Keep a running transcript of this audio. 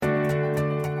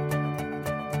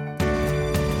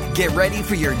Get ready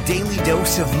for your daily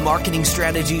dose of marketing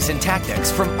strategies and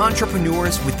tactics from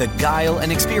entrepreneurs with the guile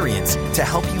and experience to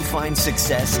help you find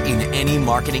success in any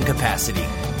marketing capacity.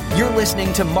 You're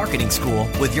listening to Marketing School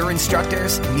with your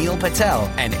instructors, Neil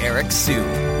Patel and Eric Siu.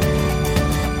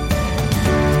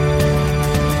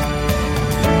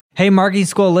 Hey, Marketing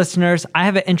School listeners, I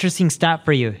have an interesting stat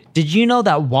for you. Did you know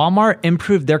that Walmart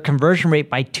improved their conversion rate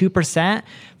by 2%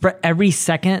 for every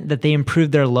second that they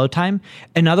improved their load time?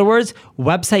 In other words,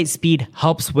 website speed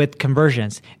helps with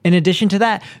conversions. In addition to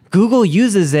that, Google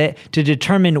uses it to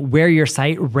determine where your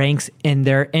site ranks in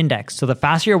their index. So the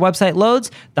faster your website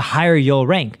loads, the higher you'll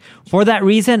rank. For that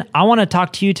reason, I want to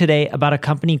talk to you today about a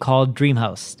company called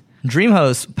DreamHost.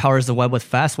 DreamHost powers the web with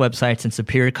fast websites and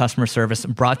superior customer service,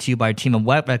 brought to you by a team of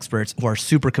web experts who are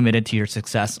super committed to your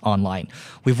success online.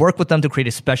 We've worked with them to create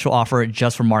a special offer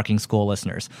just for Marketing School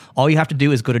listeners. All you have to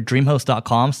do is go to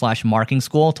dreamhost.com/marketing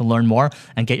school to learn more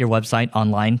and get your website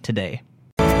online today.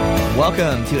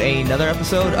 Welcome to another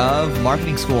episode of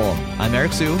Marketing School. I'm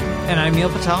Eric Siu. And I'm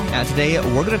Neil Patel. And today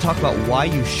we're going to talk about why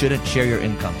you shouldn't share your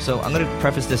income. So I'm going to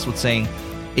preface this with saying,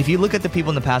 if you look at the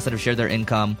people in the past that have shared their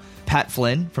income, Pat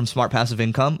Flynn from Smart Passive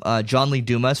Income, John Lee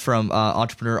Dumas from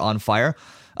Entrepreneur on Fire,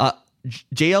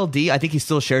 JLD, I think he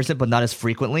still shares it, but not as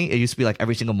frequently. It used to be like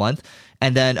every single month.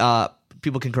 And then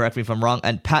people can correct me if I'm wrong.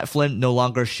 And Pat Flynn no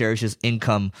longer shares his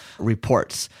income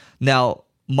reports. Now,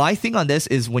 my thing on this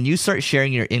is when you start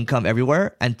sharing your income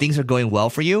everywhere and things are going well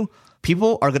for you,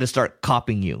 people are going to start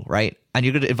copying you, right? And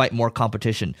you're going to invite more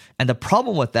competition. And the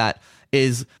problem with that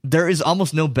is there is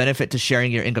almost no benefit to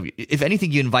sharing your income. If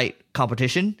anything, you invite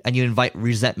competition and you invite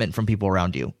resentment from people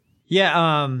around you.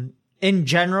 Yeah, in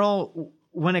general,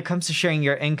 when it comes to sharing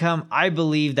your income, I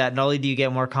believe that not only do you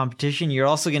get more competition, you're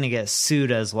also going to get sued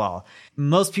as well.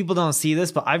 Most people don't see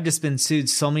this, but I've just been sued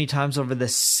so many times over the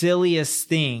silliest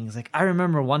things. Like, I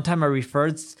remember one time I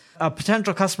referred a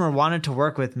potential customer wanted to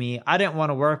work with me. I didn't want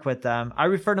to work with them. I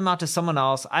referred them out to someone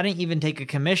else. I didn't even take a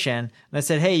commission. And I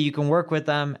said, hey, you can work with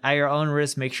them at your own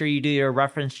risk. Make sure you do your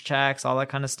reference checks, all that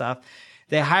kind of stuff.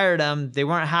 They hired them. They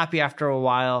weren't happy after a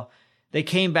while. They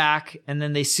came back and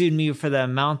then they sued me for the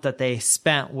amount that they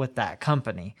spent with that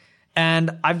company.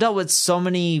 And I've dealt with so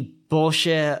many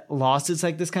bullshit lawsuits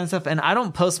like this kind of stuff. And I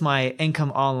don't post my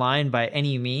income online by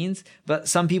any means, but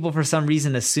some people for some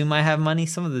reason assume I have money.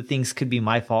 Some of the things could be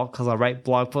my fault because I'll write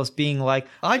blog posts being like,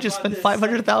 I just spent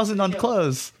 $500,000 on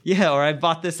clothes. Yeah. Or I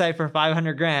bought this site for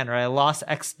 $500,000 or I lost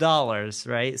X dollars.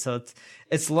 Right. So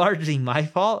it's largely my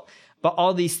fault. But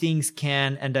all these things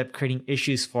can end up creating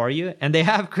issues for you. And they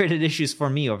have created issues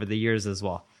for me over the years as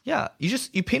well. Yeah,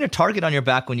 you paint a target on your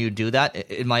back when you do that,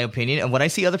 in my opinion. And when I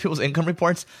see other people's income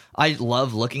reports, I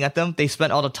love looking at them. They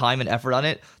spent all the time and effort on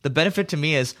it. The benefit to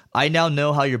me is I now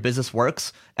know how your business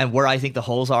works and where I think the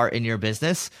holes are in your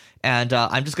business. And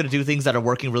I'm just going to do things that are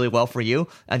working really well for you.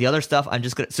 And the other stuff, I'm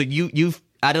just going to... So you've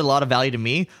added a lot of value to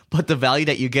me, but the value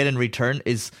that you get in return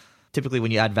is... Typically,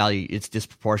 when you add value, it's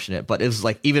disproportionate, but it was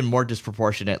like even more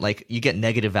disproportionate. Like you get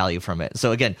negative value from it.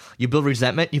 So again, you build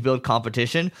resentment, you build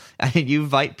competition, and you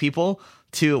invite people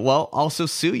to, well, also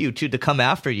sue you to come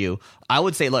after you. I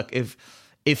would say, look, if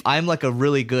I'm like a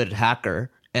really good hacker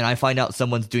and I find out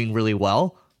someone's doing really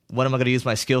well, what am I going to use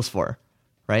my skills for?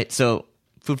 Right? So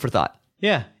food for thought.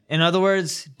 Yeah. In other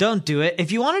words, don't do it.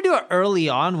 If you want to do it early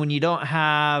on when you don't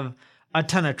have a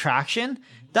ton of traction,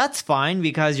 that's fine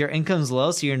because your income's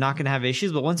low, so you're not going to have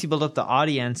issues. But once you build up the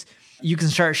audience, you can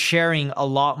start sharing a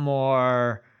lot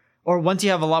more, or once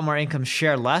you have a lot more income,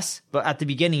 share less. But at the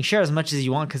beginning, share as much as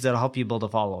you want because it'll help you build a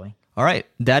following. All right,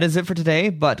 that is it for today.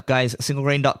 But guys,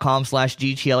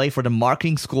 singlegrain.com/GTLA for the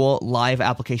Marketing School live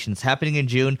application. It's happening in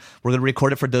June. We're going to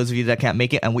record it for those of you that can't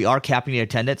make it. And we are capping the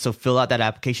attendance, so fill out that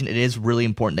application. It is really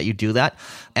important that you do that.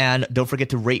 And don't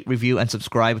forget to rate, review, and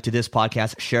subscribe to this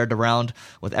podcast. Share it around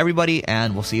with everybody,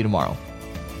 and we'll see you tomorrow.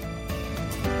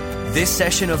 This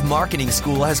session of Marketing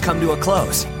School has come to a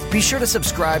close. Be sure to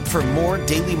subscribe for more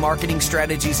daily marketing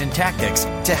strategies and tactics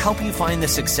to help you find the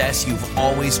success you've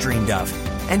always dreamed of.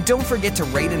 And don't forget to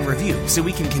rate and review so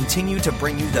we can continue to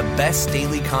bring you the best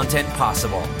daily content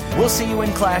possible. We'll see you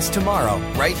in class tomorrow,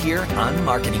 right here on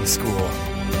Marketing School.